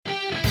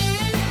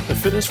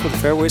Fitness for the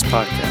Fairways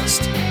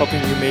podcast,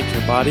 helping you make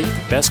your body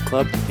the best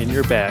club in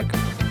your bag.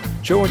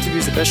 Joe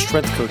interviews the best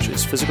strength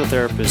coaches, physical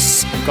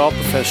therapists, and golf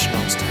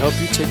professionals to help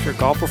you take your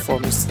golf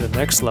performance to the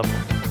next level.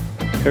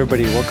 Hey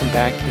everybody, welcome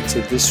back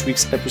into this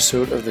week's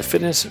episode of the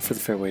Fitness for the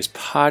Fairways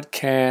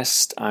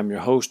podcast. I'm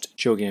your host,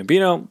 Joe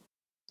Gambino.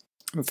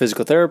 I'm a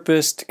physical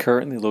therapist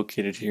currently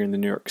located here in the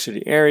New York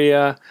City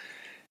area.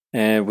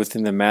 And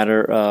within the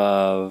matter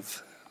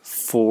of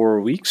 4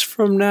 weeks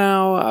from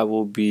now, I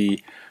will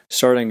be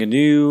starting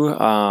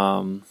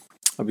I'll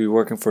be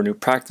working for a new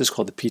practice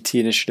called the PT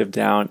Initiative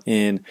down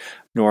in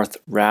North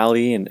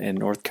Raleigh in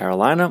North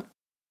Carolina.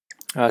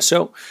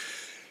 So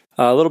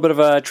a little bit of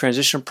a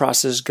transition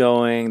process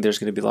going. There's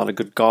going to be a lot of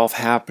good golf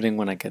happening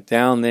when I get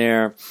down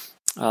there.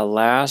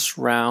 Last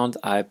round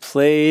I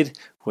played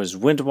was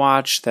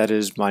Windwatch. That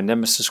is my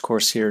nemesis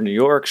course here in New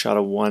York. Shot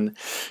a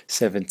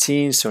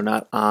 117, so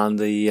not on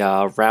the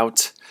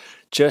route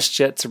just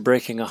yet to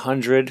breaking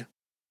 100.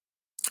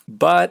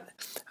 But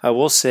I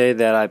will say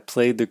that I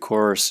played the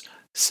course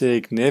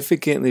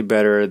significantly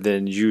better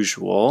than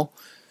usual.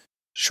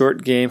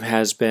 Short game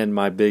has been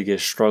my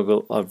biggest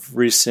struggle of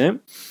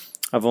recent.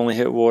 I've only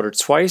hit water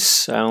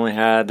twice. I only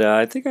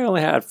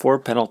had 4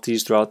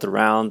 penalties throughout the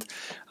round,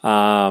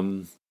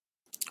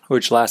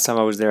 which last time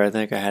I was there, I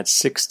think I had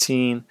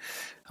 16,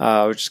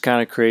 which is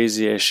kind of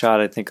crazy. I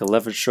shot,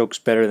 11 strokes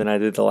better than I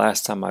did the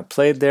last time I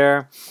played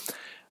there.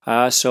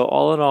 So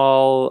all in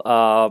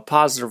all,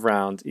 positive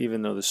round,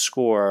 even though the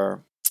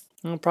score,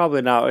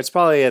 probably not. It's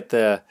probably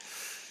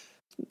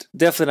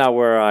definitely not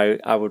where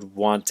I would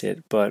want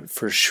it, but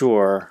for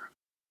sure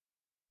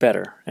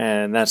better.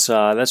 And that's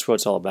what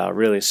it's all about,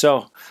 really.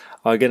 So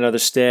I'll get another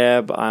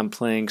stab. I'm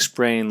playing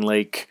Sprain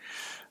Lake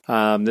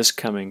this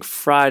coming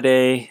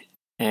Friday,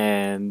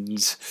 and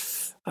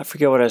I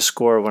forget what I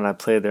scored when I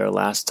played there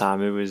last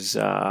time. It was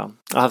I'll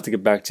have to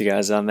get back to you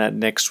guys on that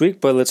next week,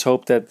 but let's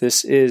hope that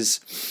this is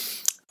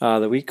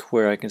the week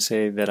where I can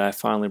say that I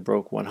finally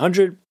broke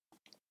 100.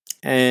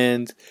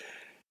 And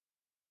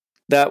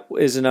that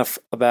is enough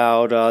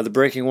about the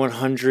breaking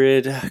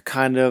 100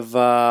 kind of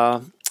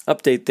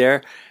update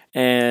there.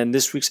 And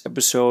this week's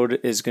episode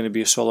is going to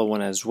be a solo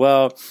one as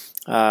well.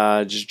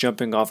 Just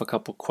jumping off a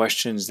couple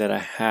questions that I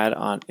had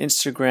on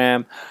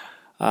Instagram.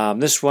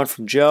 This one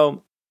from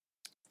Joe.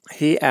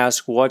 He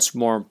asked, what's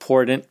more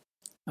important,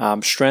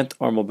 strength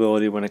or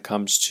mobility when it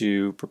comes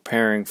to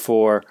preparing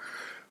for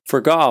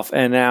golf?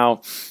 And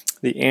now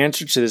the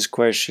answer to this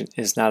question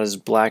is not as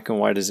black and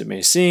white as it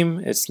may seem.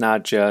 It's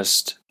not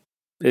just,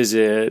 is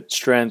it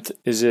strength?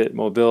 Is it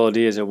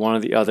mobility? Is it one or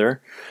the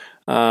other?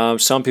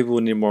 Some people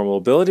will need more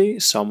mobility.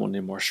 Some will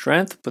need more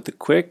strength. But the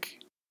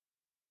quick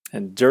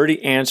and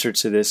dirty answer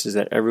to this is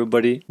that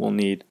everybody will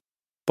need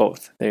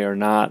both. They are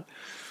not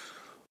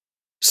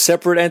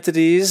separate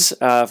entities.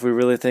 If we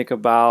really think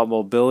about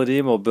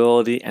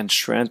mobility and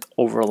strength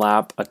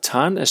overlap a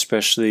ton,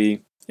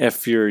 especially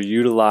if you're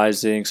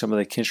utilizing some of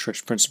the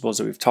Kinstretch principles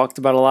that we've talked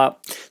about a lot.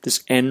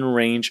 This end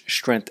range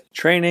strength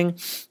training,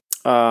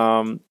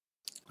 where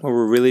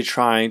we're really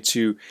trying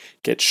to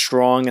get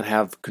strong and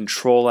have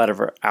control out of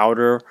our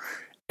outer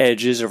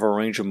edges of our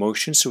range of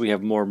motion, so we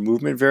have more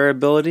movement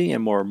variability,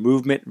 and more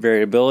movement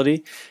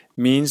variability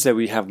means that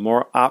we have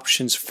more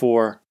options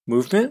for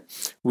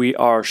movement. We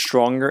are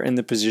stronger in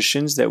the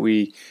positions that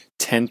we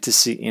tend to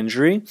see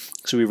injury,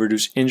 so we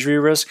reduce injury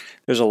risk.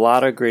 There's a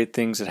lot of great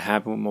things that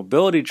happen with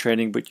mobility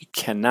training, but you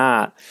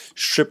cannot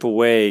strip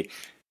away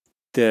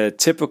the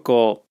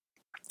typical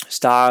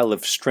style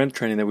of strength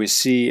training that we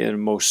see in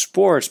most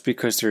sports,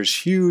 because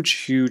there's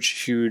huge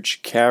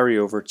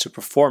carryover to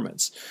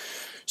performance.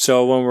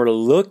 So when we're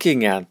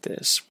looking at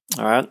this,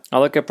 all right, I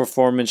look at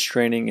performance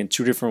training in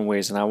 2 different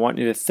ways, and I want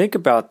you to think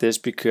about this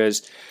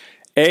because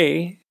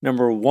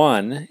number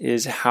one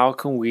is, how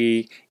can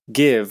we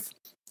give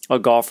a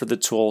golfer the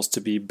tools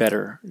to be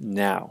better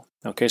now?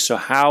 Okay, so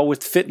how,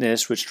 with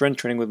fitness, with strength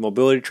training, with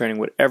mobility training,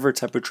 whatever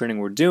type of training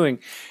we're doing,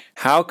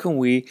 how can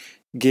we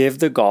give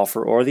the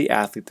golfer or the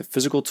athlete the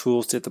physical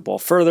tools to hit the ball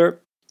further,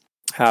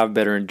 have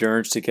better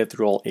endurance to get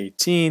through all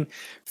 18,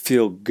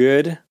 feel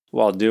good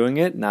while doing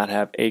it, not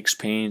have aches,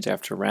 pains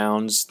after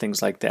rounds,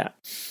 things like that.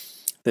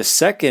 The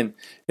second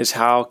is,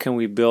 how can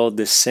we build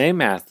the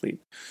same athlete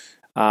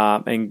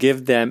and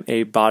give them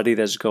a body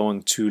that's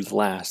going to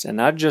last, and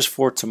not just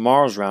for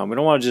tomorrow's round. We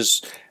don't want to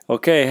just, I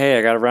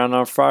got a round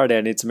on Friday,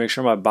 I need to make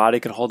sure my body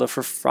can hold up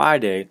for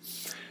Friday.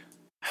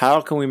 How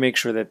can we make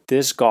sure that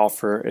this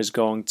golfer is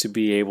going to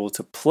be able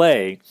to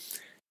play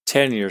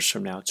 10 years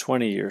from now,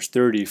 20 years,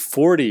 30,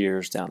 40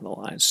 years down the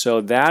line? So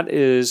that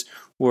is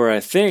where I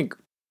think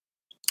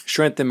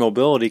strength and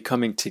mobility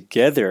coming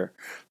together,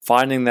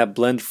 finding that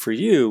blend for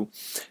you,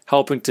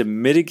 helping to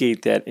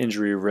mitigate that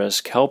injury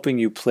risk, helping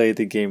you play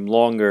the game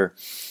longer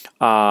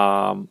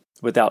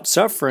without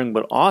suffering,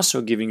 but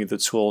also giving you the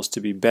tools to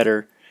be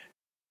better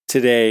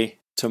today,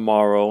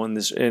 tomorrow,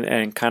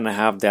 and kind of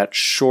have that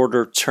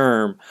shorter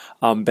term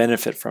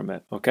benefit from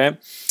it. Okay,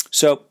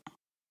 so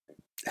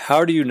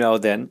how do you know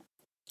then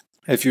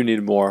if you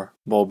need more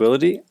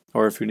mobility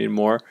or if you need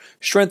more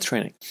strength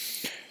training?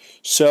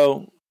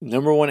 So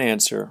number one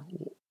answer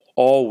will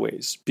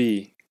always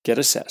be get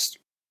assessed.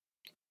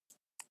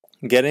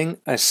 Getting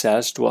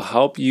assessed will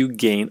help you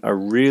gain a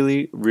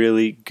really,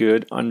 really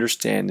good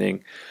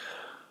understanding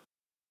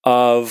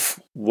of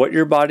what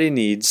your body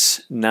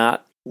needs,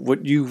 not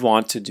what you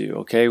want to do.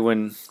 Okay,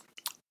 when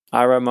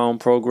I run my own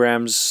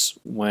programs,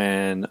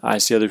 when I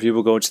see other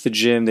people go to the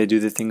gym, they do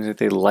the things that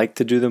they like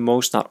to do the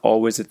most, not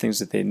always the things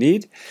that they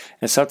need.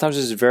 And sometimes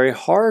it's very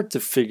hard to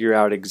figure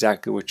out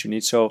exactly what you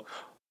need. So,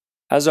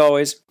 as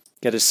always,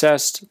 get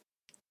assessed.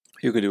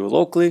 You can do it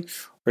locally,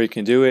 or you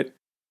can do it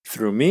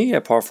through me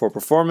at Par 4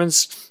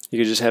 Performance. You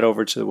can just head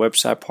over to the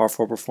website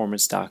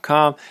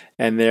par4performance.com,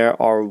 and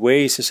there are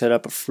ways to set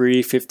up a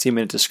free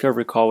 15-minute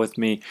discovery call with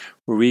me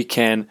where we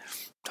can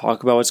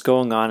talk about what's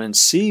going on and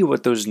see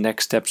what those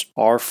next steps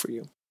are for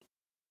you.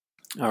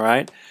 All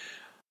right.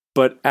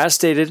 But as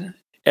stated,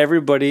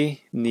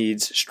 everybody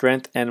needs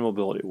strength and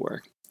mobility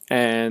work.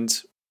 And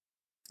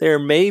there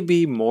may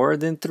be more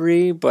than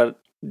 3, but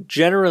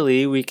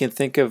generally we can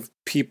think of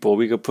people,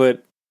 we could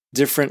put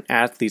different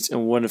athletes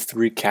in one of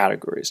 3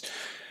 categories.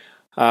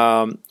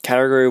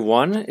 Category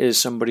 1 is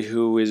somebody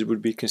who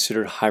would be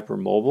considered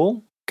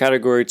hypermobile.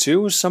 Category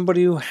 2 is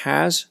somebody who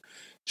has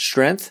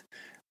strength,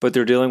 but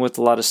they're dealing with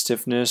a lot of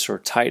stiffness or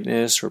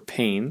tightness or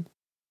pain.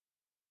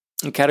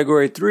 And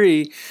category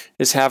 3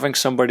 is having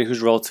somebody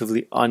who's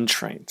relatively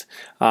untrained,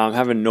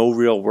 having no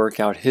real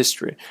workout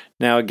history.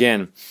 Now,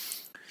 again,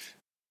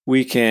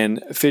 we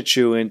can fit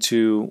you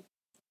into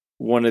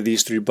one of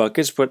these 3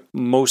 buckets, but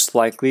most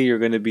likely you're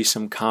going to be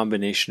some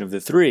combination of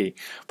the 3.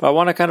 But I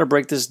want to kind of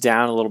break this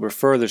down a little bit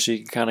further so you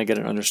can kind of get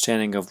an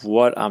understanding of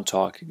what I'm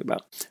talking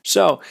about.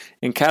 So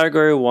in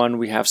category 1,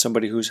 we have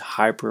somebody who's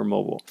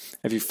hypermobile.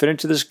 If you fit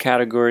into this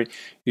category,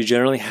 you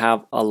generally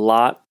have a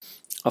lot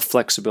of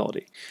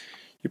flexibility.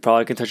 You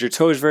probably can touch your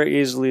toes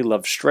very easily,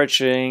 love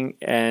stretching,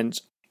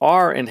 and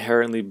are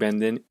inherently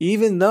bending.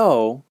 Even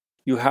though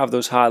you have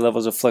those high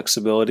levels of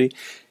flexibility,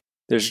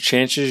 there's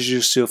chances you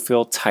still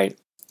feel tight.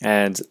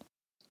 And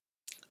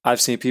I've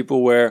seen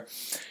people where,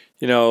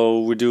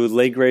 we do a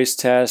leg raise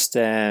test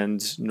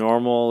and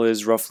normal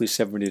is roughly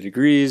 70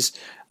 degrees.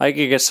 I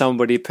could get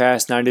somebody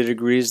past 90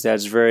 degrees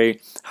that's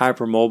very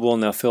hypermobile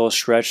and they'll feel a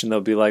stretch and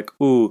they'll be like,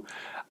 ooh,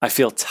 I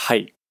feel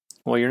tight.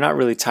 Well, you're not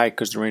really tight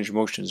because the range of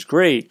motion is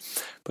great.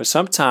 But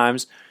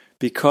sometimes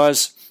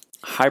because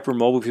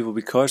hypermobile people,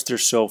 because they're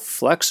so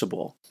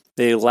flexible,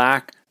 they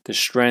lack the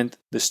strength,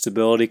 the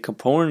stability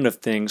component of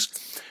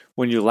things.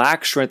 When you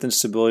lack strength and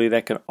stability,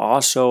 that can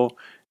also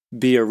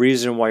be a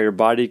reason why your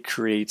body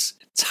creates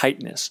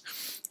tightness.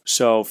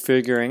 So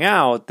figuring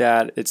out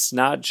that it's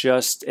not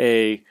just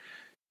a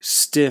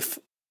stiff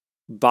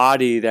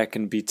body that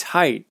can be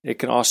tight, it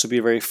can also be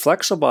a very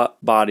flexible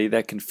body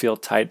that can feel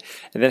tight.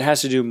 And that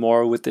has to do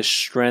more with the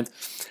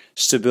strength,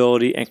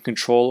 stability, and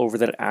control over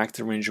that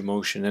active range of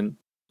motion. And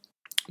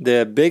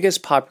the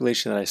biggest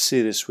population that I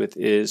see this with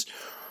is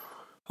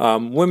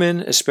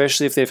women,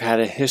 especially if they've had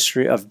a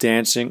history of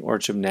dancing or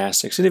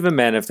gymnastics, and even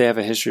men, if they have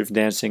a history of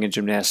dancing and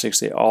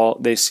gymnastics,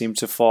 they seem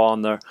to fall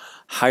on the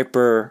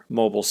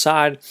hypermobile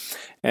side.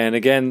 And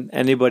again,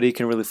 anybody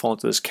can really fall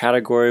into this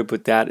category,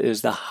 but that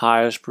is the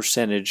highest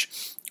percentage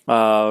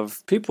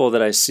of people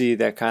that I see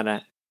that kind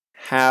of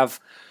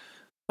have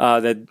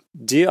that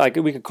deal. Like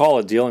we could call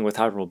it dealing with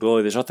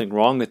hypermobility. There's nothing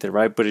wrong with it,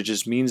 right? But it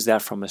just means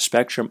that from a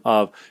spectrum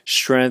of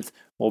strength,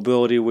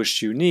 mobility,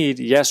 which you need.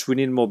 Yes, we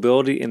need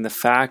mobility in the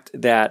fact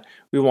that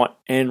we want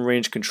end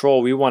range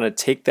control. We want to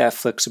take that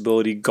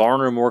flexibility,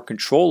 garner more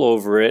control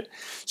over it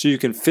so you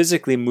can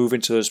physically move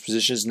into those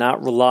positions,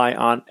 not rely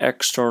on an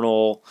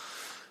external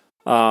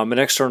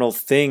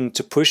thing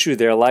to push you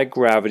there like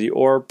gravity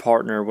or a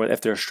partner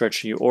if they're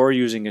stretching you or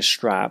using a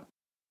strap.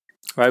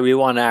 Right? We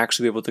want to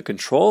actually be able to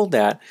control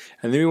that,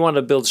 and then we want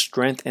to build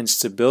strength and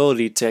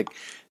stability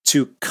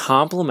to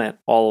complement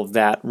all of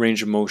that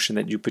range of motion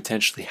that you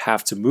potentially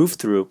have to move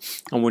through.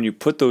 And when you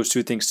put those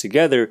 2 things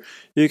together,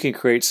 you can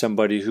create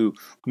somebody who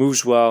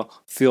moves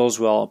well, feels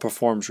well, and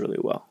performs really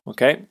well.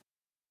 Okay?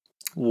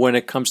 When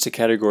it comes to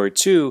category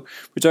 2,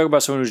 we talk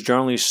about someone who's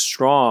generally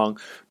strong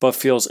but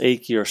feels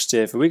achy or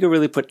stiff. And we could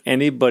really put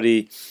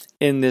anybody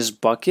in this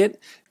bucket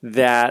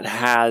that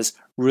has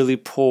really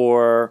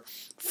poor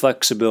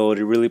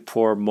flexibility, really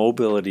poor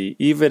mobility,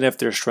 even if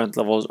their strength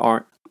levels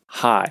aren't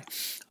high.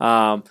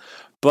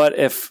 But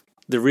if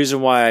the reason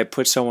why I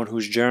put someone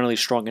who's generally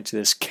strong into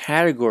this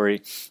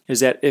category is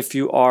that if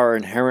you are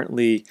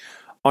inherently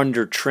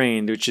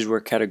undertrained, which is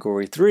where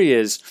category 3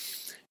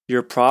 is,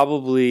 you're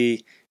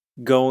probably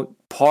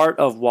part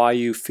of why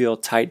you feel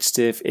tight,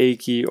 stiff,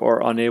 achy,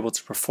 or unable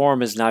to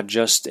perform is not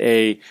just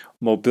a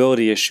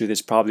mobility issue.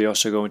 There's probably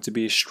also going to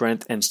be a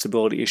strength and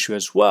stability issue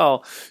as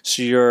well.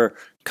 So you're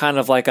kind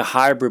of like a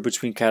hybrid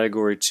between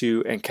category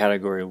 2 and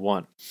category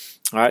 1.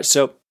 All right,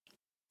 so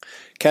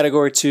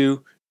category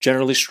 2,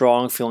 generally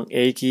strong, feeling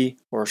achy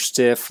or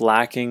stiff,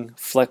 lacking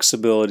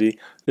flexibility.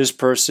 This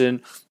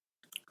person,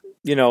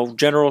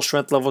 general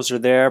strength levels are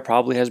there,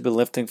 probably has been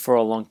lifting for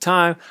a long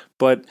time,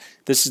 but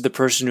this is the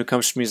person who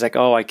comes to me, is like,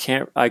 oh, I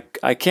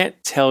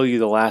can't tell you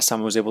the last time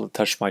I was able to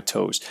touch my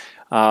toes,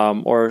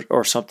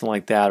 or something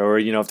like that. Or,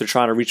 if they're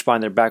trying to reach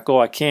behind their back, oh,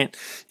 I can't,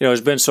 it's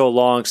been so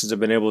long since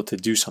I've been able to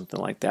do something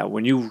like that.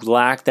 When you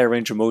lack that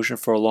range of motion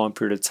for a long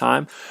period of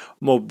time,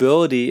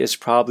 mobility is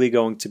probably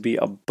going to be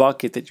a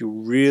bucket that you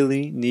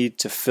really need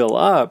to fill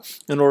up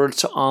in order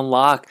to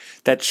unlock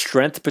that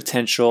strength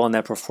potential and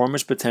that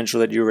performance potential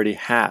that you already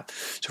have.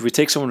 So if we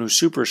take someone who's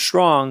super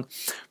strong,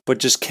 but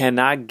just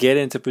cannot get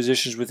into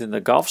positions within the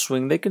golf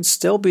swing, they can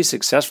still be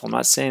successful. I'm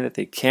not saying that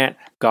they can't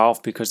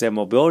golf because they have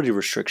mobility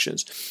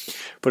restrictions.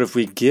 But if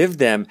we give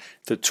them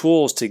the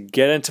tools to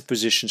get into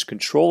positions,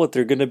 control it,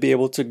 they're going to be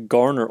able to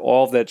garner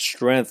all of that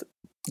strength,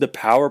 the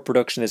power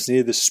production that's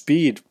needed, the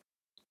speed.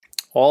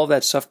 All of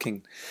that stuff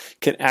can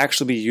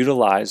actually be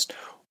utilized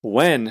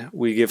when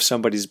we give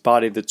somebody's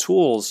body the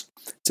tools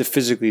to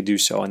physically do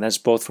so. And that's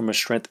both from a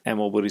strength and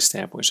mobility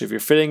standpoint. So if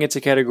you're fitting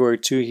into category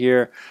 2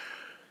 here,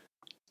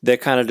 that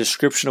kind of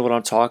description of what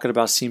I'm talking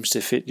about seems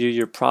to fit you.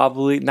 You're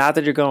probably, not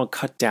that you're going to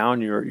cut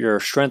down your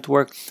strength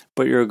work,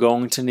 but you're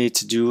going to need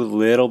to do a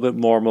little bit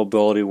more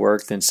mobility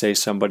work than, say,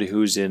 somebody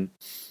who's in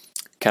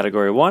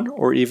category 1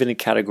 or even in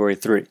category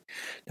 3.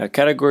 Now,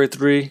 category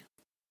 3,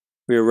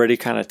 we already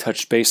kind of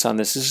touched base on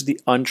this. This is the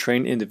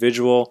untrained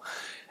individual,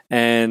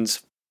 and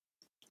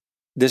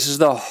this is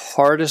the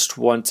hardest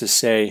one to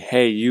say,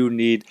 hey, you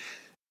need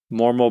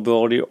more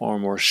mobility or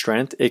more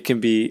strength. It can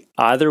be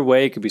either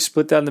way. It could be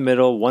split down the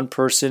middle. One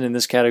person in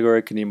this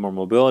category can need more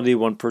mobility.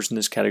 One person in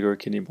this category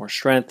can need more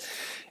strength.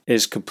 It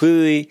is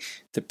completely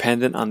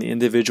dependent on the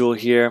individual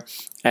here,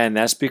 and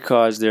that's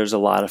because there's a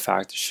lot of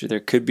factors. There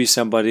could be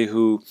somebody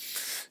who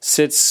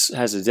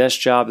has a desk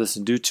job,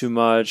 doesn't do too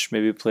much,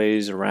 maybe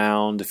plays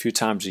around a few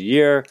times a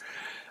year.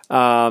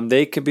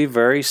 They can be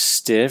very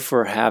stiff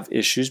or have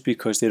issues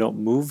because they don't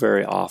move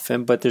very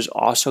often, but there's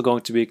also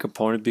going to be a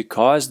component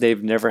because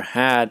they've never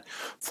had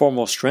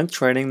formal strength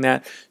training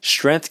that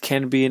strength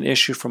can be an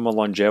issue from a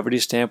longevity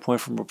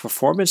standpoint, from a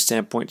performance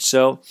standpoint.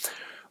 So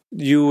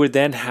you would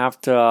then have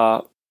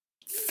to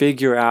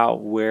figure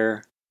out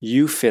where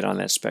you fit on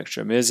that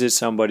spectrum. Is it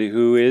somebody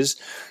who is,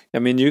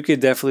 you could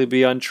definitely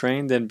be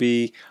untrained and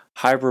be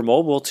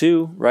hypermobile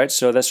too, right?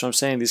 So that's what I'm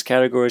saying. These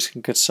categories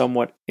can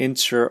somewhat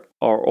inter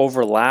or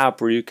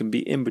overlap, where you can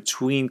be in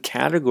between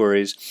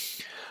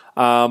categories.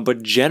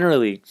 But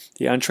generally,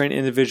 the untrained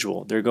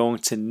individual, they're going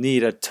to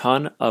need a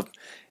ton of,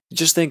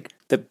 just think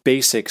the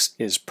basics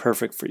is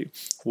perfect for you.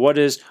 What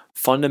is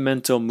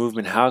fundamental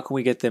movement? How can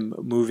we get them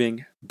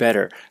moving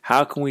better?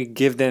 How can we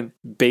give them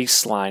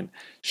baseline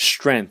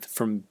strength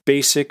from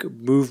basic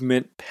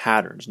movement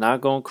patterns?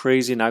 Not going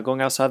crazy, not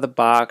going outside the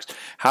box.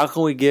 How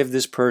can we give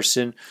this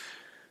person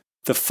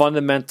the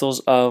fundamentals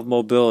of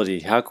mobility?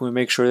 How can we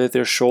make sure that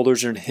their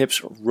shoulders and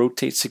hips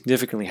rotate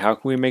significantly? How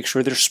can we make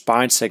sure their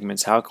spine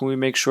segments? How can we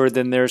make sure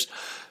then there's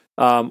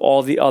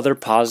all the other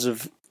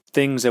positive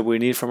things that we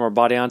need from our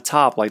body on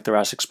top, like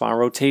thoracic spine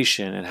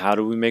rotation? And how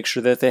do we make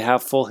sure that they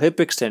have full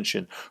hip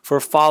extension for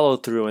follow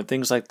through and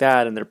things like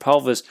that, and their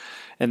pelvis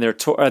and their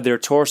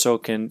torso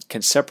can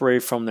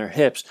separate from their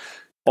hips?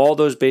 All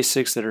those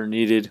basics that are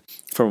needed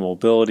for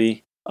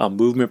mobility, a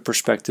movement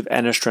perspective,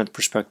 and a strength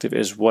perspective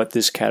is what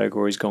this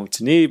category is going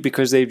to need,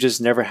 because they've just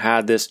never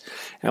had this.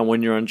 And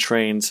when you're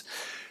untrained,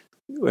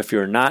 if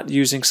you're not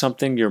using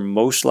something, you're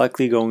most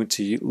likely going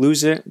to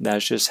lose it.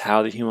 That's just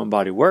how the human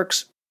body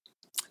works.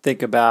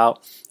 Think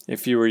about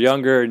if you were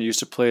younger and you used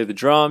to play the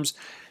drums,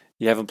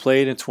 you haven't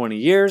played in 20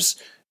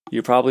 years,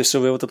 you're probably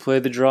still able to play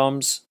the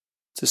drums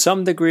to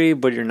some degree,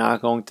 but you're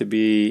not going to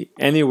be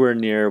anywhere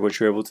near what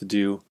you're able to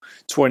do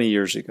 20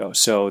 years ago.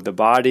 So the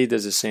body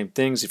does the same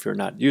things. If you're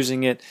not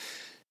using it,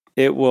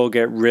 it will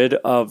get rid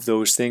of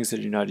those things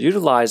that you're not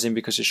utilizing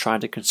because it's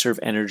trying to conserve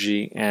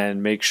energy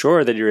and make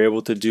sure that you're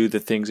able to do the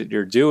things that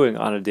you're doing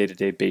on a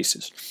day-to-day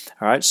basis.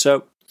 All right,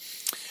 so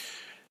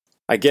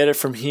I get it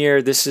from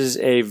here. This is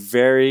a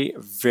very,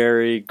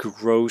 very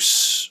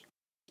gross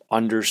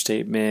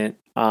understatement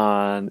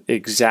on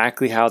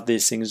exactly how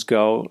these things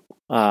go.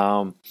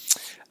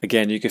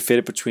 Again, you can fit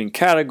it between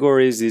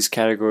categories. These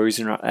categories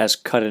are not as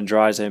cut and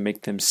dry as I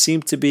make them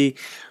seem to be,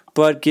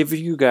 but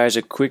giving you guys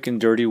a quick and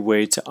dirty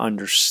way to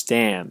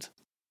understand.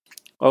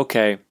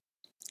 Okay,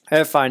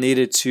 if I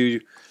needed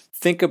to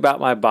think about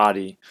my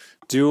body,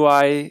 do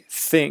I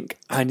think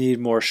I need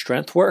more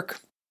strength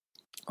work?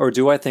 Or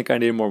do I think I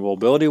need more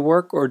mobility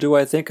work? Or do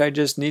I think I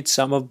just need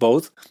some of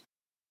both?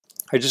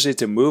 I just need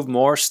to move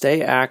more,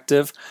 stay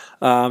active,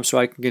 so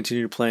I can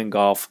continue playing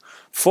golf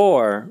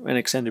for an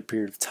extended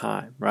period of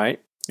time, right?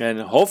 And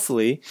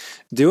hopefully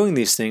doing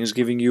these things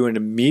giving you an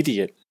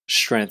immediate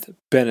strength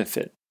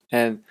benefit.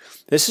 And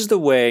this is the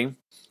way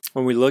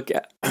when we look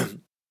at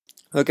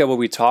what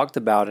we talked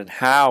about and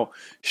how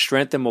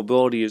strength and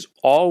mobility is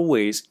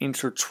always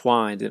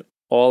intertwined in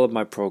all of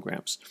my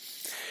programs.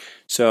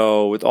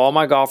 So with all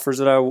my golfers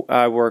that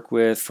I work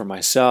with, for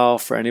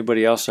myself, for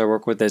anybody else I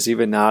work with that's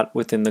even not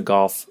within the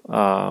golf,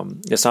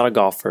 it's not a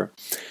golfer,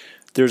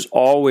 there's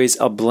always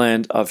a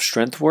blend of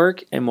strength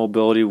work and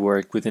mobility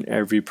work within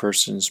every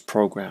person's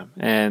program.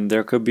 And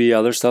there could be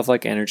other stuff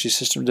like energy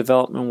system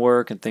development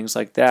work and things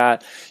like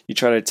that. You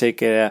try to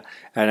take an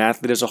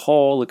athlete as a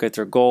whole, look at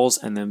their goals,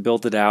 and then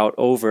build it out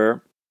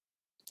over,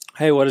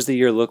 hey, what does the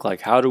year look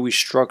like? How do we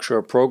structure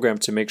a program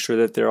to make sure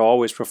that they're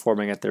always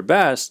performing at their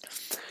best?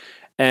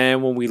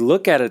 And when we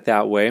look at it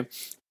that way,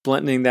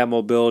 blending that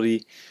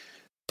mobility,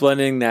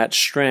 blending that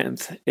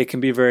strength, it can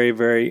be very,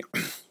 very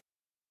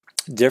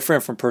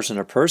different from person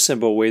to person.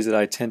 But ways that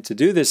I tend to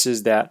do this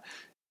is that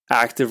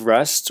active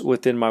rest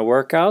within my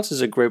workouts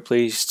is a great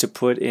place to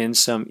put in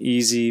some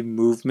easy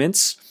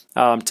movements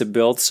to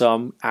build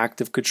some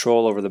active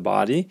control over the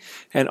body.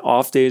 And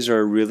off days are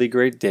a really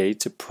great day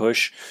to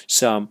push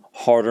some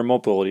harder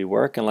mobility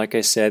work. And like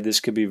I said, this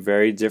could be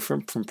very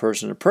different from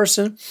person to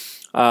person.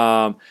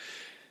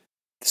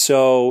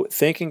 So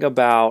thinking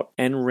about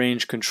end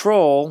range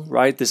control,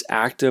 right, this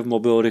active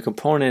mobility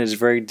component is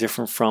very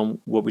different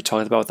from what we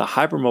talked about with a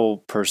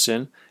hypermobile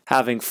person,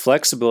 having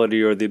flexibility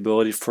or the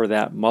ability for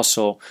that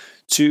muscle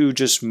to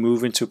just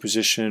move into a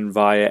position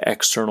via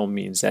external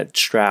means, that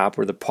strap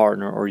or the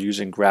partner or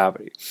using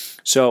gravity.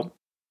 So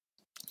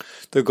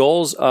the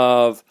goals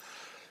of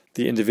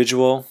the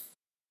individual,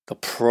 the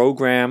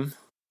program,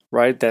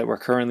 right, that we're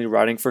currently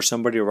writing for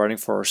somebody or writing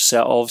for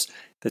ourselves,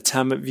 the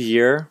time of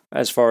year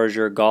as far as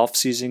your golf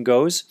season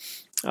goes,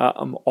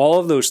 all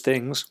of those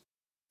things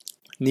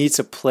need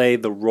to play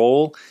the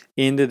role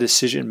in the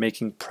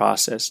decision-making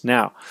process.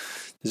 Now,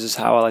 this is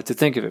how I like to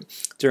think of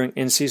it. During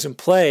in-season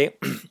play,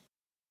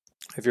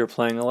 if you're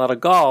playing a lot of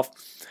golf,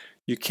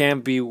 you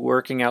can't be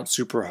working out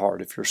super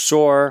hard. If you're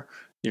sore,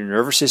 your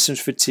nervous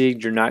system's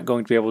fatigued, you're not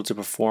going to be able to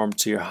perform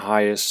to your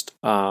highest,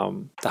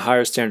 the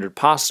highest standard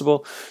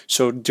possible.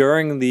 So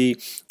during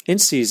the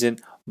in-season,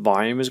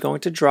 volume is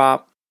going to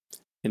drop.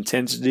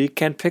 Intensity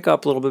can pick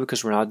up a little bit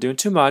because we're not doing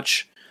too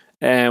much,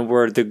 and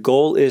where the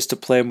goal is to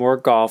play more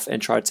golf and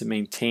try to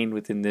maintain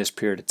within this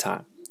period of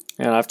time.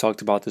 And I've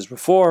talked about this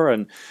before,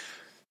 and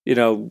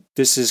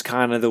this is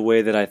kind of the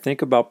way that I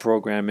think about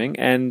programming.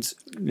 And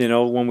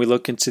when we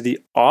look into the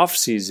off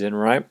season,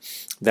 right,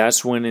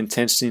 that's when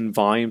intensity and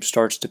volume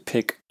starts to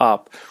pick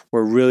up.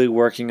 We're really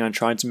working on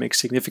trying to make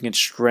significant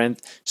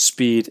strength,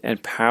 speed,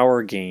 and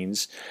power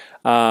gains.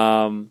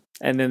 And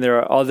then there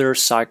are other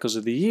cycles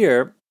of the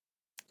year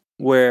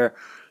where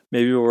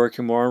maybe we're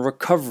working more on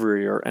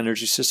recovery or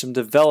energy system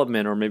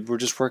development, or maybe we're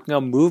just working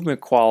on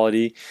movement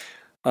quality.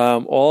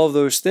 All of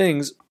those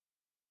things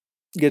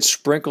get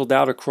sprinkled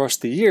out across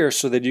the year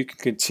so that you can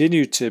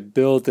continue to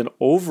build an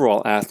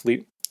overall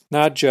athlete,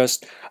 not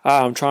just,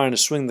 I'm trying to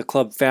swing the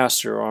club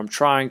faster, or I'm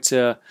trying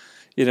to,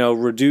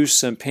 reduce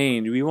some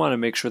pain. We want to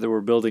make sure that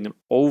we're building an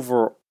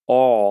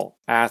overall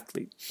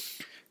athlete.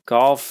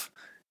 Golf,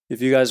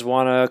 if you guys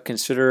want to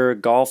consider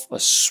golf a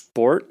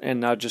sport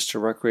and not just a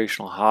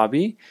recreational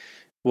hobby,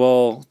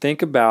 well,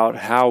 think about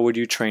how would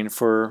you train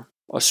for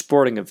a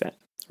sporting event,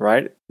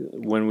 right?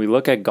 When we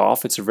look at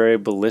golf, it's very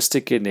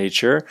ballistic in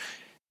nature.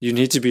 You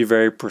need to be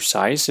very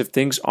precise.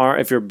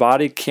 If your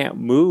body can't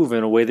move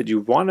in a way that you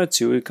want it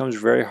to, it becomes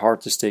very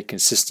hard to stay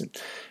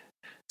consistent.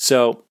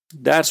 So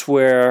that's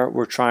where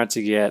we're trying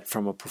to get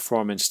from a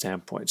performance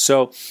standpoint.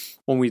 So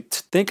when we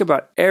think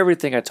about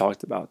everything I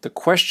talked about, the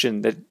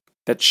question that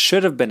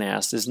should have been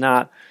asked is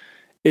not,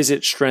 is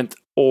it strength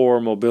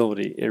or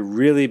mobility? It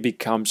really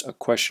becomes a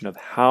question of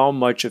how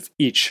much of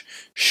each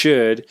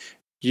should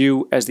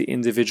you as the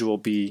individual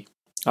be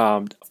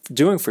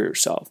doing for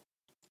yourself.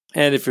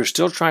 And if you're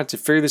still trying to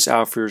figure this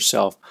out for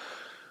yourself,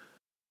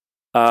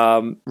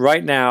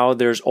 right now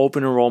there's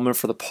open enrollment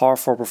for the Par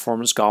 4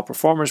 Performance Golf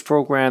Performance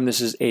Program.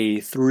 This is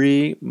a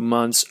 3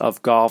 months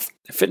of golf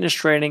fitness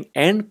training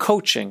and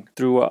coaching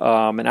through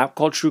an app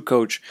called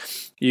TrueCoach.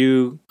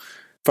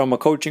 From a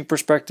coaching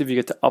perspective, you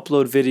get to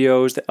upload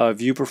videos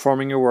of you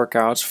performing your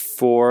workouts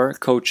for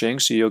coaching,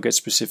 so you'll get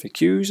specific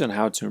cues on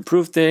how to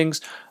improve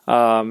things.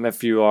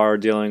 If you are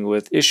dealing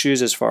with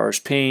issues as far as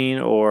pain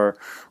or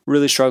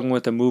really struggling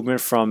with the movement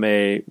from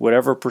a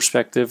whatever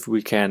perspective,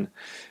 we can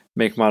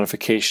make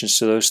modifications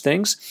to those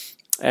things.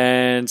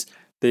 And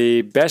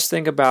the best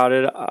thing about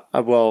it,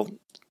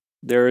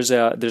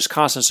 there's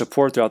constant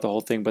support throughout the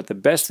whole thing, but the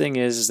best thing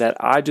is that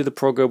I do the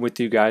program with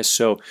you guys,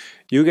 so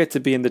you get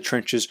to be in the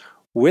trenches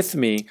with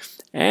me.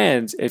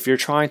 And if you're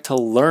trying to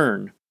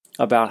learn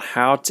about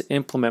how to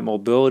implement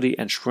mobility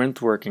and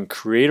strength work and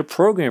create a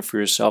program for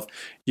yourself,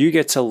 you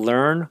get to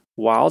learn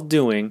while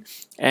doing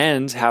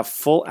and have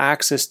full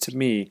access to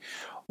me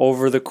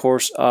over the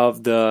course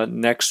of the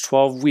next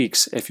 12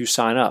 weeks if you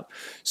sign up.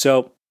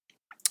 So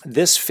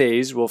this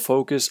phase will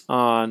focus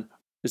on,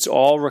 it's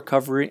all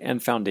recovery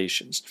and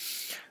foundations.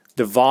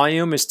 The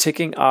volume is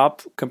ticking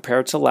up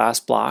compared to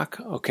last block,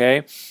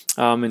 okay?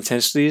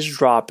 Intensity is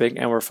dropping,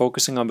 and we're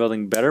focusing on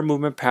building better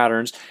movement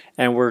patterns,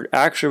 and we're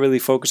actually really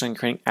focusing on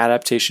creating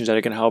adaptations that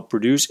are going to help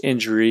reduce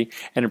injury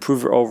and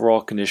improve your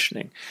overall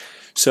conditioning.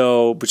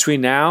 So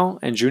between now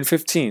and June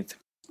 15th,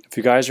 if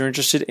you guys are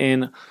interested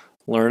in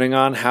learning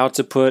on how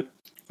to put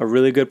a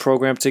really good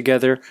program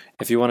together.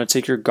 If you want to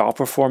take your golf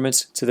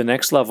performance to the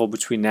next level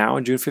between now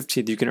and June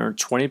 15th, you can earn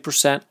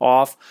 20%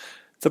 off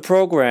the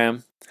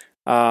program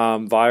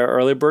via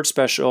early bird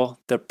special.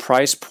 The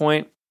price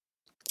point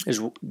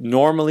is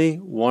normally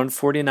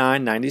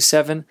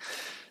 $149.97.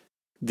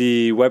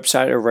 The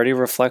website already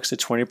reflects a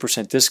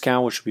 20%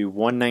 discount, which would be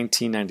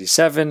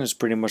 $119.97. It's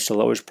pretty much the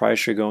lowest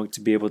price you're going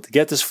to be able to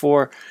get this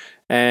for.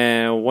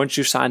 And once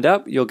you've signed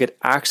up, you'll get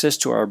access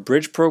to our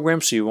bridge program,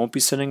 so you won't be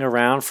sitting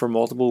around for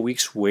multiple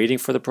weeks waiting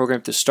for the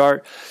program to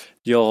start.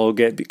 You'll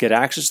get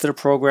access to the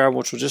program,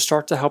 which will just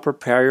start to help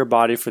prepare your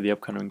body for the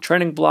upcoming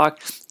training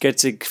block, get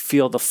to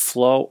feel the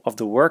flow of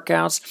the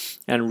workouts,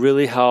 and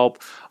really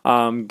help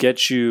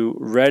get you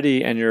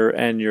ready and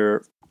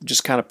your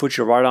just kind of put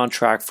you right on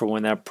track for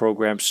when that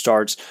program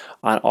starts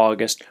on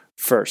August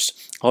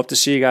 1st. Hope to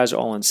see you guys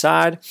all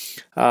inside.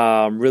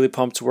 I'm really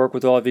pumped to work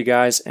with all of you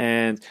guys,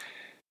 and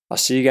I'll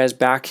see you guys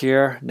back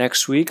here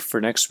next week for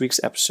next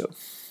week's episode.